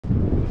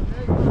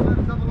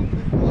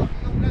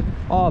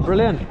Oh,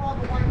 brilliant.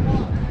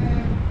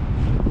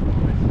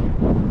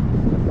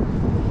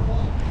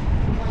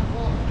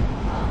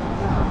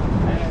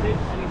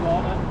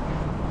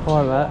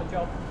 All right,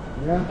 mate.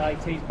 Yeah.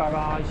 Like Tees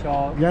Barrage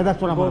or Yeah,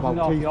 that's what I'm on about.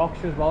 North Tees.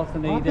 Yorkshire as well if they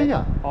need do it.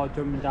 ya? Or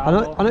Drummond I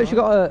noticed you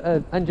got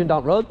an engine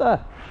down the road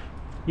there.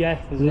 Yeah,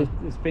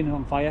 it's been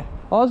on fire.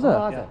 Oh, is it?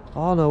 Oh, is Yeah. it?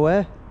 Oh, no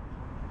way.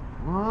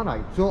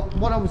 Alright, so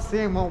what I was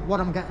saying, what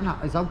I'm getting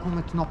at is how come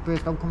it's not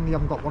based, how come you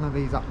haven't got one of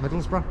these at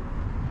Middlesbrough?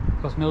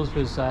 Because Mills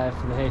was for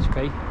the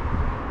HP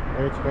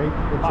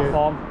HB, which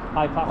platform,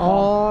 high platform.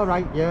 Oh,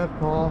 right, yeah, of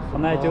course.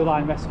 And they do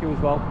line rescue as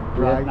well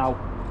Right. now.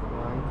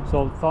 Right,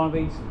 So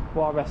Thornaby's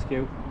Water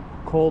Rescue,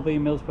 Colby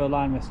Millsborough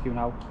Line Rescue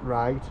now,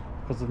 right.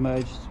 because they've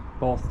merged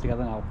both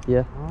together now.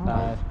 Yeah.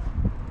 Alright.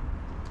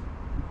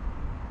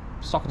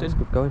 Stockton That's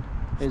good going.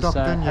 is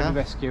Stockton, heavy yeah.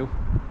 rescue.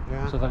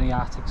 Yeah. So if any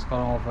Arctic's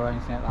gone over or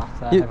anything like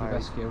that, You- heavy Right.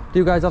 rescue. Do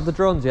you guys have the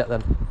drones yet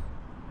then?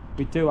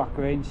 We do at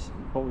Grange,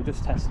 but we're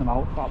just testing them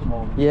out at the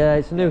moment. Yeah,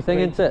 it's a new thing,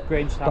 Grange- isn't it?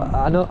 Grange But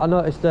Town. I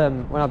noticed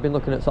when I've been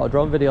looking at sort of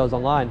drone videos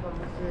online.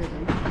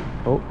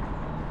 Oh,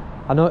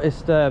 I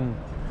noticed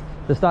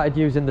they started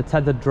using the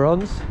tethered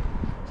drones.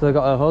 So they've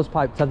got a hose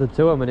pipe tethered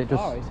to them, and it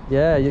just Alright.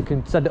 yeah, you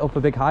can send it up a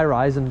big high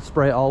rise and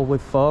spray it all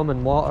with foam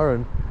and water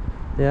and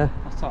yeah.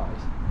 That's alright.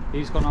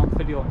 He's gone on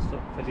video and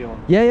stuff. Video.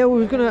 Yeah, we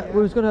was gonna have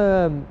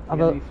Get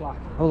a any flack.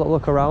 little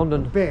look around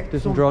and Bit, do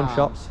some drone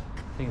sometimes. shots.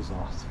 Things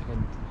lost.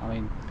 I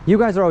mean, You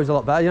guys are always a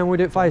lot better, you know, when we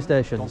do it at fire don't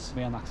stations. put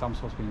me on that 'cause I'm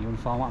supposed to be in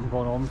uniform. I'm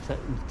going home in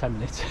 10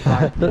 minutes.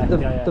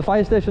 The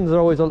fire stations are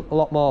always a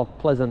lot more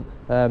pleasant.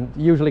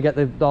 Usually get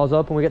the doors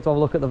open, we get to have a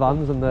look at the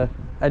vans and the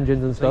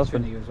engines and Police stuff. are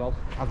in And, here as well.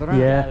 Are there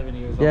yeah, they're in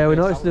here as well. yeah, we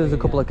Based noticed out there was a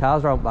here, couple yeah. of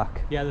cars round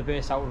back. Yeah, they're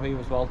based out of here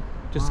as well.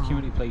 Just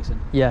community policing.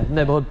 Yeah,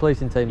 neighbourhood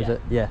policing team, is Yeah,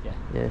 it? Yeah, yeah.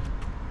 yeah.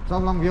 So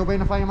how long have you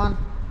been a fireman?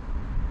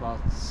 Well,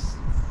 it's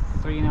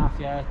 3.5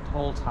 years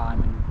whole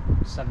time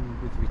and 7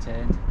 with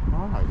retained.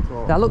 Alright,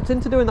 so... I looked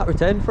into doing that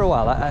retain for a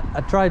while.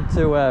 I tried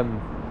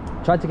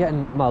to get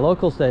in my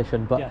local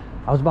station, but Yeah.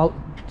 I was about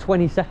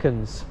 20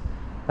 seconds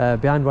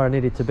behind where I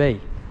needed to be,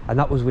 and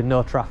that was with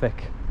no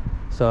traffic.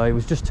 So it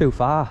was just too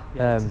far.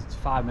 Yeah, it's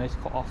 5 minutes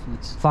cut off and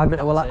it's 5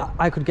 minutes. Well, that's it.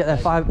 I could get there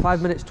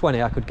 5 minutes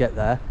 20. I could get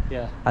there,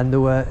 Yeah. and there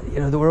were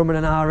umming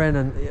and ahhing,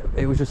 and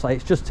it was just like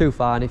it's just too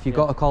far. And if you Yeah.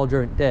 got a call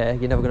during the day,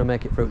 you're never going to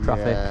make it through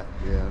traffic.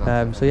 Yeah,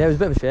 that's So yeah, it was a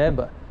bit of a shame,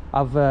 but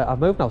I've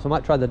moved now, so I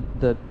might try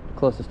the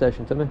closest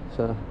station to me.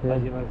 So yeah.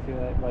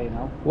 Where you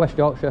now? West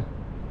Yorkshire.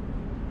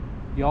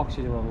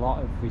 Yorkshire do a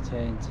lot of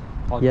retained.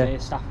 Or Yeah. day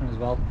staffing as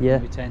well. Yeah.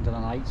 Retained on the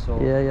night, so...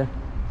 Yeah.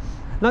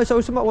 No, it's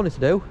always something I wanted to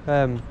do.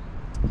 It'd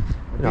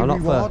be not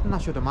for rewarding, I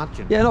should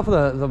imagine. not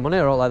for the money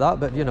or all like that,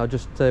 but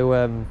just to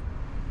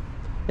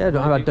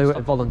I'd do it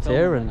and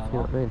volunteer and you know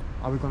what I mean.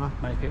 Are we gonna?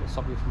 Many people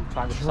stop you from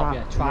trying to stop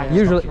you. Try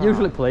Yeah. to stop you.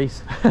 Usually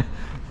police.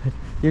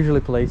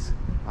 Usually police.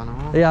 I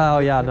know. Yeah, oh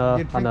yeah, I know.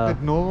 You'd I think know.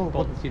 they'd know,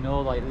 But but you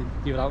know, like,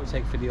 you're allowed to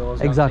take videos. you're allowed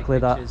to Exactly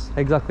take that. pictures.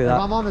 Exactly if that.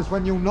 I'm honest,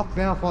 when you knocked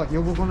there, I thought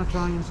you were gonna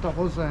try and stop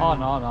us. Oh,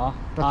 no.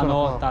 That's I what I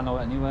know, thought. I know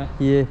it anyway.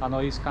 Yeah. I know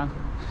you can.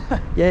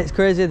 Yeah, it's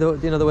crazy the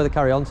way they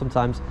carry on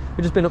sometimes.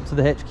 We've just been up to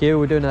the HQ.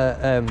 We're doing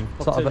a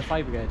Up sort to of the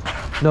fire brigade.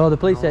 no, the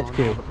police No, HQ.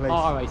 no, the police. Oh,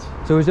 alright.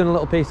 So we're doing a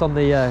little piece on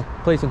the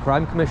police and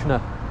crime commissioner.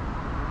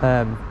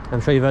 I'm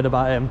sure you've heard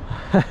about him.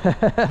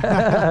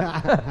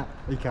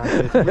 He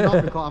can't.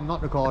 I'm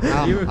not recording.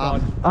 You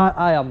record.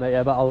 I am, mate.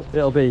 Yeah, but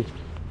it'll be.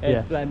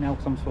 Yeah. Blame me out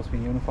 'cause I'm supposed to be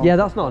in uniform. Yeah,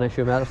 that's not an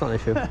issue, mate. That's not an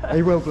issue.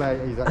 He will play.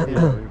 He will play. You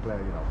know.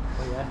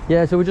 But yeah.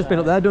 Yeah, so we've just been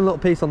up there doing a little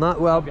piece on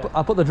that. Well, Okay.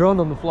 I put the drone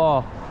on the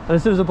floor, and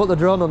as soon as I put the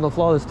drone on the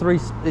floor, it's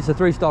a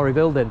 3-story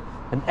building,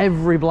 and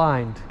every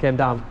blind came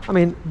down. I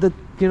mean,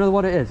 you know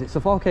what it is? It's a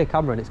 4K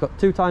camera, and it's got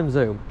 2x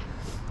zoom.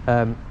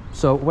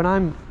 So when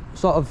I'm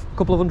sort of a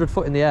couple of 100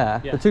 foot in the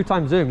air, Yeah. the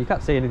 2x zoom, you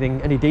can't see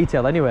any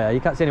detail anywhere. You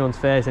can't see anyone's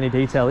face, any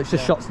detail. It's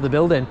just shots of the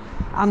building,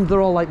 and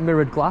they're all like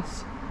mirrored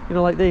glass. You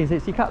know, like these.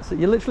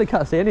 You literally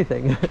can't see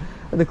anything.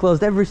 And they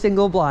closed every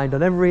single blind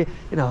on every.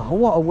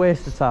 What a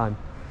waste of time.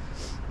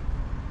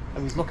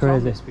 Have you looked Crazy.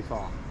 on this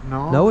before?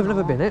 No, we've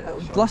never been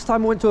it. Last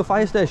time we went to a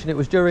fire station, it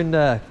was during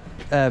the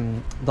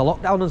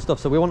lockdown and stuff,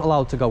 so we weren't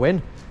allowed to go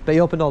in. But he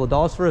opened all the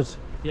doors for us,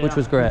 which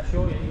was great. I'm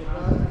sure you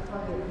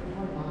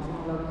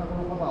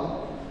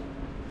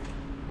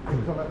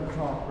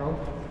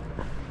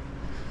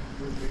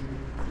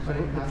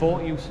The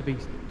boat used to be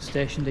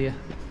stationed here.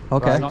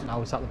 Okay. It's not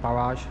now, it's at the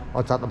barrage. Oh,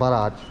 it's at the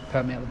barrage.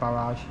 Permanently at the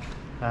barrage.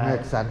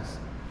 Makes sense.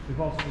 We've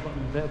also got an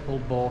invertible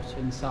boat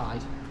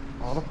inside.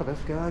 Oh, look at this,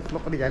 guys.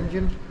 Look at the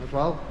engine as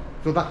well.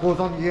 So that goes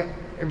on your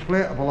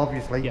inflatable,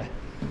 obviously. Yeah.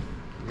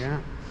 Yeah.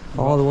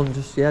 Oh, the one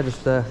just We've got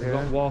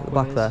the walkways,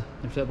 back there.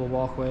 inflatable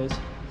walkways,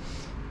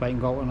 where you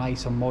can go out on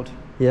ice and mud.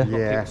 Yeah. We've got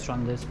Yeah. people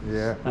stranded.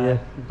 Yeah. Yeah.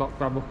 We've got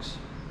grab hooks.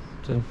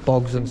 To, And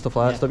bogs and stuff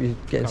like that. Yeah. Stop you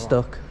getting Go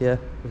on. stuck. Yeah.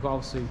 We've got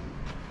obviously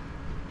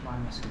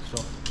line rescue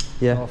stuff.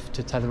 Yeah. Off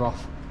to tether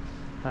off.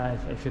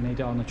 If you need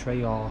it on a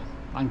tree or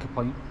anchor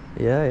point,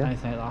 Yeah. Yeah.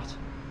 anything like that.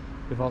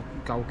 We've all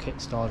got kit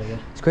stored here.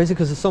 It's crazy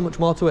because there's so much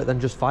more to it than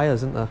just fires,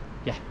 isn't there?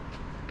 Yeah.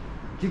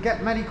 Do you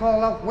get many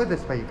call out with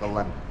this people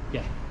then?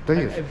 Yeah. Do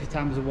you? Every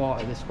time there's a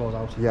water, this goes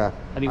out. Yeah.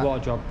 Any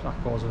water job,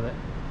 that goes with it.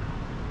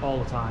 All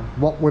the time.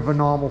 What with a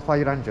normal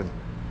fire engine?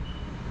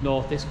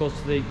 No, this goes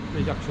to the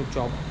actual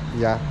job.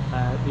 Yeah.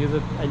 The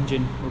other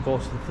engine will go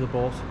for the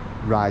boat.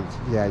 Right.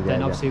 Yeah.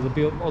 Then obviously there'll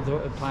be other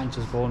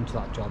appliances going to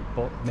that job,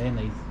 but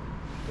mainly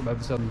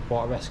whoever's on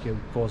water rescue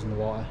goes in the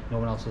water. No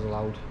one else is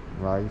allowed.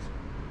 Right.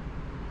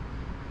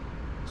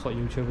 It's what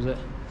YouTube is it?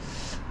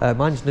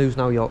 Mine's News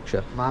Now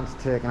Yorkshire. Man's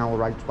taking our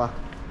rights back.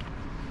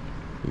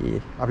 Yeah.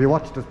 Have you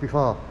watched us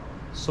before?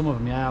 Some of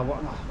them, yeah.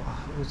 What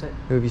was it?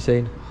 Who have you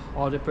seen?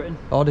 Audit Britain.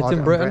 Audit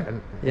in Britain?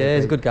 Britain. Yeah,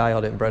 he's a good guy,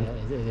 Audit in Britain.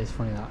 Yeah, it is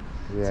funny that.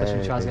 Yeah, Especially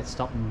when he tries to it get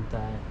stopped and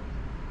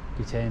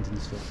detained and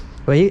stuff.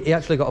 Well, he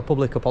actually got a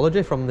public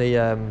apology from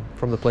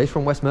the police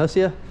from West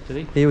Mercia. Did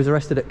he? He was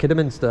arrested at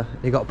Kidderminster.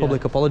 He got a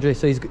public apology,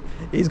 so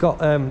he's got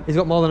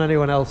more than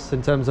anyone else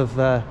in terms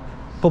of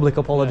public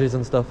apologies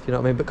and stuff. You know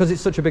what I mean? Because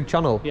it's such a big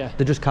channel, Yeah.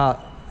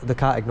 they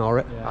can't ignore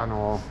it. Yeah. I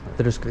know.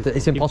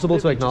 It's impossible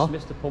to ignore. Just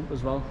missed the pump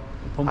as well.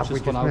 The pump's Have we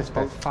just gone just out missed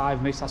about it?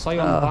 5 minutes. I saw you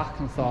on the back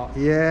and thought,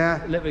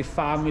 Yeah. literally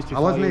 5 minutes I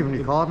before wasn't even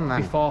recording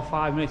then. Before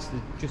 5 minutes, they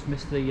just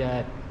missed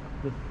the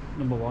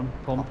number one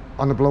pump.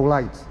 On the blow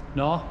lights?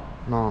 No,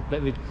 No.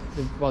 literally,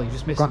 well, you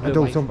just missed Got to the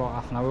do lights some- about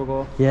half an hour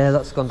ago. Yeah,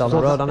 that's gone down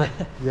the road, hasn't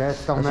it? Yeah,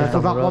 it's down That's there. just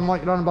So down that the one road.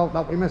 what you're on about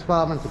that we missed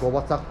 5 minutes ago,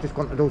 what's that? Just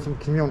going to do some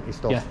community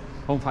stuff? Yeah,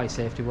 home fire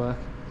safety work.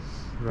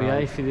 But yeah,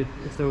 Right.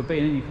 if they were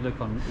being in, you could look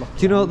on.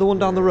 Do you know the one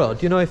down the road?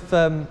 Do you know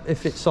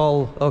if it's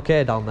all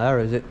okay down there, or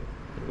is it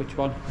Which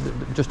one?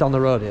 just down the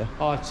road here?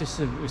 Oh, it's just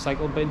a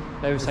recycle bin.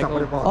 They that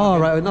what recycle. it was? Oh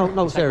right, no,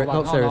 Recycle serious,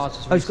 wagon. no No, serious. no, it's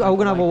just I was going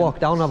to have a recycle walk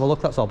wagon. down and have a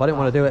look. That's all. But I didn't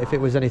want to do it if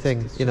it was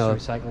anything, It's you know,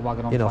 just a recycle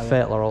wagon on fire.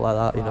 fatal or all like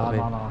that. You know what I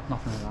mean? No,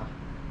 nothing like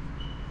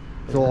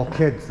that. So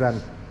kids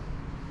then?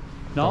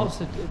 No,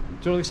 it's a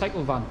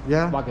recycle van.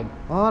 Yeah. Wagon.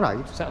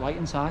 Alright. Set a light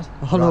inside.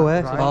 Oh no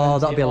way! Right. Oh,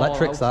 that'd Empty be it all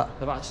electrics. out. That.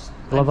 They've actually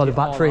They'll have a emptied it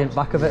all battery in out.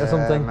 back of it or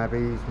something. Maybe.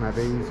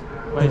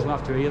 Where's my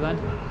after you then?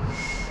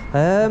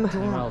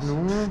 Anywhere else?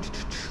 No.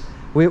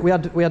 We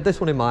had this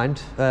one in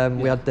mind.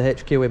 We had the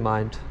HQ in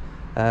mind,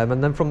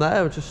 and then from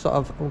there, we're just sort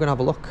of we're gonna have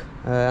a look,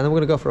 and then we're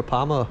gonna go for a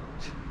Palmo,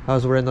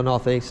 as we're in the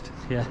northeast.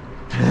 Yeah.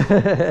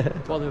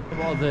 what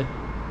are the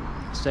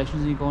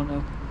stations are you going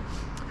to?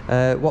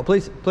 What?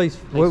 Please.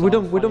 We're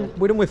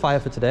done with fire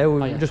for today.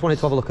 We yeah. just wanted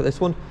to have a look at this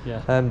one.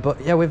 Yeah.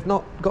 But yeah, we've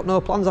not got no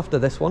plans after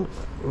this one.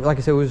 Like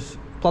I said, it was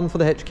planned for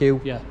the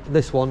HQ. Yeah.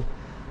 This one,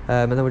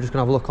 and then we're just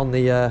gonna have a look on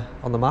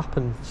the map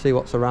and see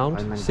what's around,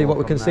 And then see go what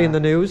we from can see in the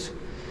there. news,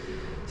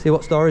 see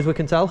what stories we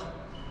can tell.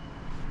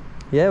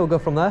 Yeah, we'll go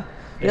from there.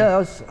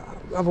 Yeah,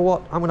 have a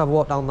walk. I'm gonna have a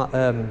walk down that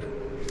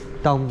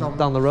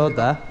down the road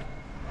there.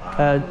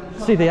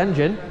 See the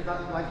engine.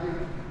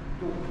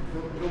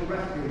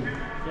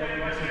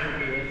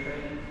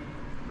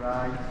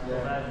 Right,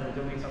 yeah.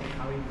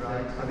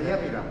 Are they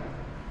heavy then?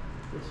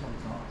 This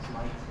one's not, it's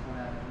light.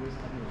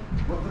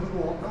 What does it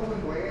go up? No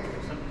one weighs.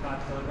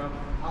 75 kilogram.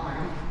 How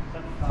many?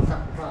 75.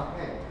 75,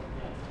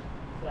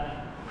 yeah.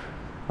 Yeah.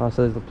 Oh,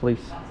 so there's the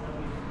police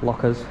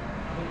lockers,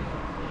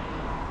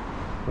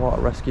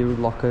 water rescue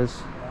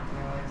lockers,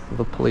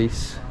 the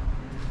police.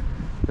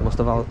 They must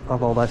have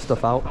all their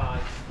stuff out.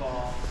 5,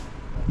 4,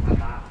 like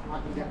that. I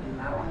can get you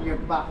now on your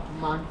back,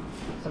 man.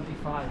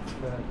 75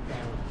 for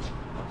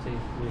obviously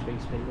really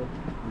big speed up.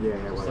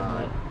 Yeah, well,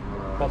 Stimulate.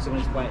 Obviously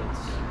when it's wet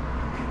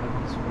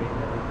it's really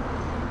heavy.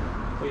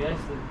 But yeah,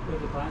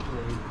 if the plant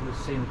you could have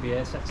seen the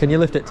BA section. Can you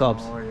lift it,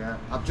 Tobbs? Oh yeah.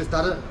 I've just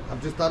had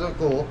it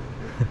go.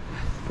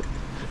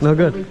 No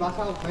Pull me good. back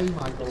out, hey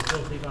Michael.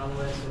 Just leave it out of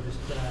the way, so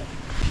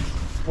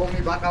just Pull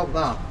me back out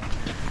there.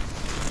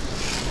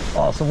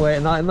 Oh, some weight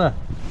in that in there.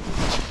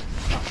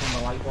 that's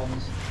on the light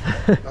ones.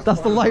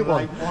 That's the light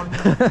one.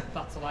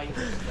 That's the light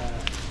ones.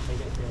 They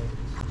get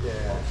the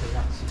Yeah.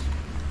 obviously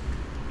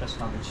that's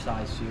an average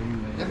size to you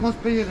anyway. It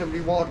must be a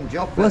rewarding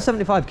job. Well, that.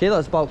 75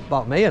 kilos,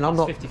 about me, and I'm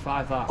That's not.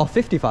 55 that. Oh,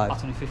 55.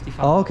 That's only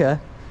 55. Oh, okay.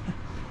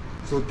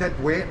 So dead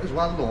weight as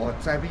well though,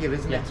 it's heavier,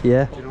 isn't it?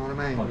 Yeah. Do you know what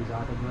I mean? Bodies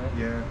are good, mate.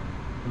 Yeah.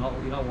 You're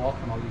not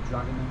walking them out, you're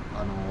dragging them.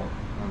 I know.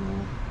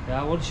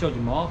 Yeah, I would have showed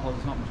you more, but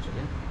there's not much to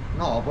do.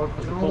 No,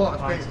 but you know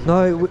what? It's been,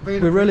 No, it's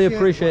been we really appreciated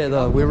appreciate it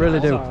though. We really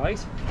That's do.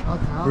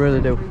 alright.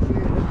 Really do.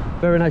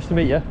 Very nice to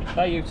meet you.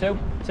 Bye, you too.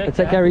 Take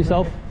care of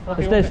yourself.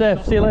 Okay, Stay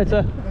safe. See you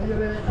later.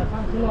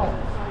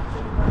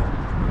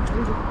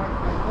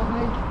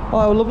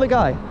 Oh, lovely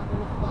guy.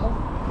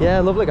 Yeah,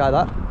 lovely guy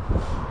that.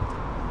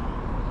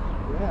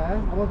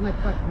 Yeah, I wasn't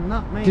expecting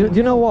that, mate. Do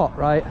you know what?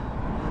 Right,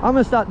 I'm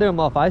gonna start doing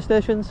more fire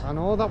stations I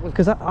know that was.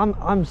 because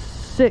I'm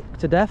sick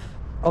to death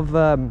of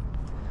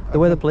the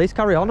way the police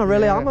carry on. I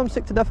really Yeah. am. I'm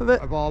sick to death of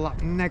it. Of all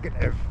that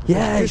negative.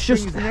 Yeah, it it's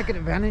just- brings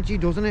negative energy,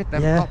 doesn't it?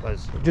 Them Yeah,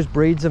 coppers. it just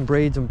breeds and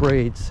breeds and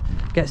breeds.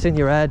 Gets in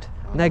your head,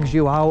 negs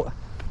you out.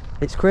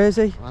 It's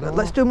crazy. I know.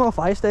 Let's do more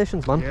fire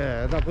stations, man.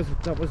 Yeah, that was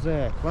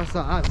what's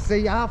that?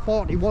 See, I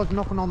thought he was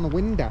knocking on the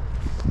window,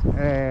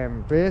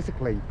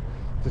 basically,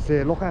 to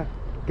say, look,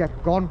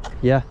 get gone.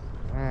 Yeah.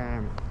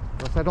 I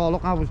said, oh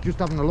look, I was just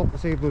having a look to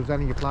see if there was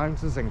any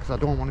appliances in, because I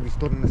don't want to be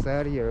stood in this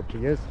area if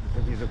he is,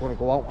 if he's going to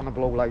go out on a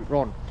blow light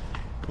run.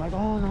 Like,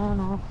 oh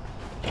no,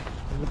 it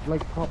was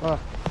like proper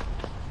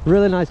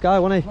Really nice guy,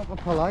 wasn't he?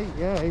 Proper polite,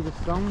 yeah, he was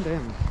sound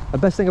him. The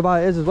best thing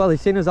about it is as well, he's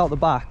seen us out the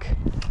back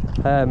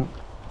and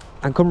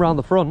come round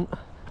the front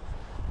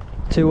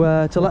to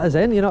let us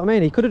in, you know what I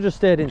mean? He could have just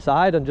stayed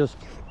inside and just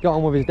got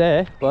on with his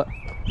day, but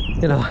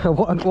you know,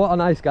 what a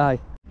nice guy.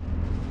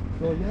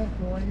 So yeah,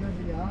 so here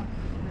we are.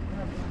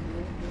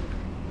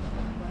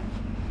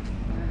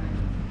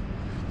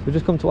 So we've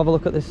just come to have a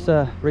look at this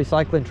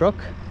recycling truck.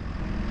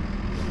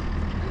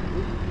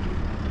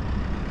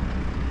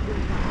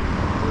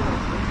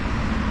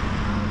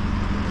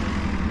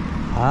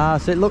 Ah,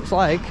 so it looks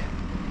like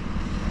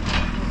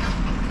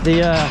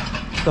the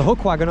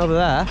hook wagon over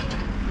there,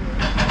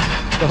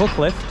 the hook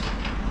lift,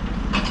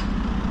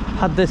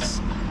 had this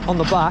on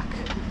the back,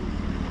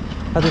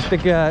 had this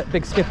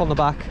big skip on the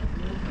back,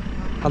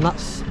 and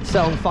that's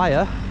set on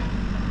fire.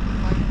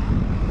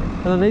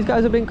 And then these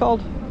guys have been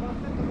called.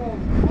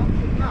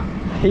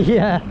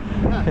 Yeah,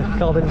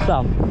 called him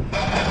Sam.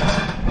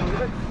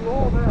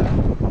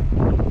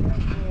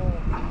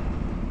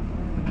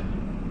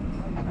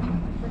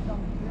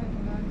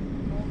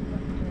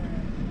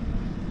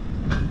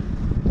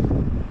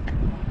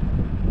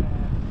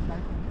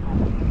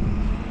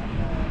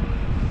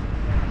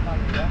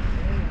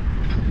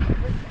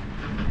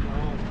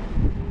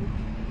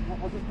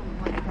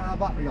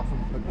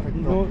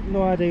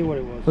 No idea what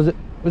it was.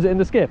 Was it in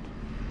the skip?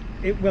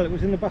 Well, it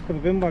was in the back of a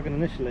bin wagon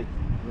initially.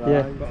 Right.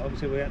 Yeah. But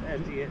obviously we had to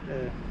empty it.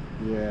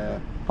 Yeah.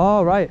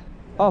 Oh right.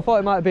 Oh, I thought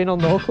it might have been on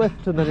the hook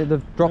lift and then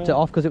they've dropped it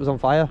off because it was on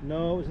fire.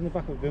 No, it was in the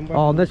back of a bin wagon.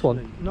 Oh, on this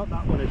initially. one? Not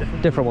that one,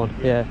 a Different one,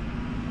 yeah.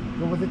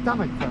 So was it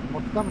damaged then?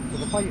 What's damage to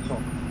the fire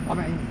truck? I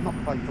mean, not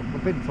the fire truck, the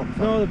bin truck.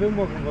 No, the bin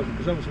wagon wasn't,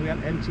 because obviously we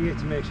had to empty it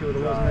to make sure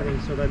there wasn't any,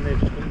 so then they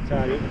just couldn't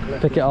tidy up and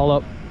collect Pick it all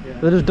up. Yeah.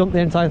 They just dumped the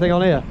entire thing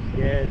on here.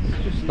 Yeah,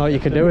 it's just... Not what you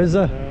can do, is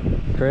there?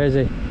 No.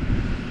 Crazy.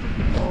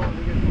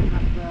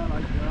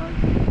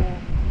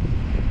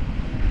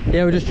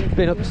 Yeah, we've just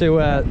been up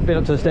to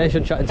the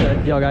station, chatting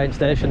to your guy in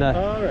station there.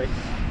 Oh, right.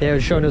 Yeah, he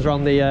was showing us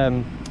around the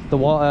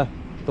water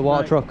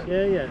Right. truck.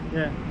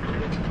 Yeah.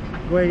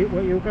 Where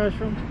you guys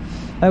from?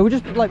 We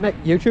just like make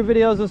YouTube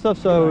videos and stuff,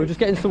 so we're just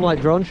getting some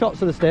like drone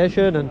shots of the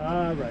station and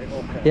Ah, right,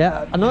 okay.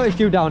 yeah, I noticed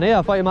you down here.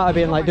 I thought you might have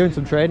been like doing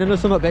some training or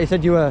something, but you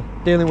said you were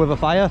dealing with a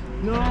fire.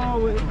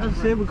 No, as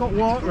I say, we got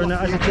water in it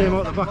as it came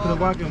out the back of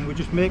the wagon. We're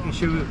just making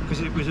sure,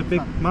 because it was a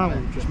big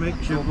mound, just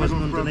making sure it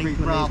wasn't underneath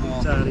when it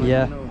was tidy.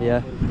 Yeah, you know.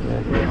 yeah.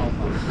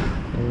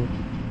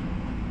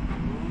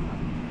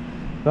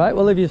 Right,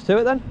 we'll leave you to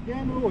it then.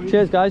 Yeah, no worries.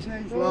 Cheers, guys.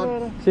 Thanks,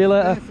 lad. See you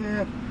later. Stay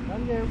safe.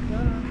 And you.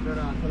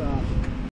 Ta-ra, ta-ra.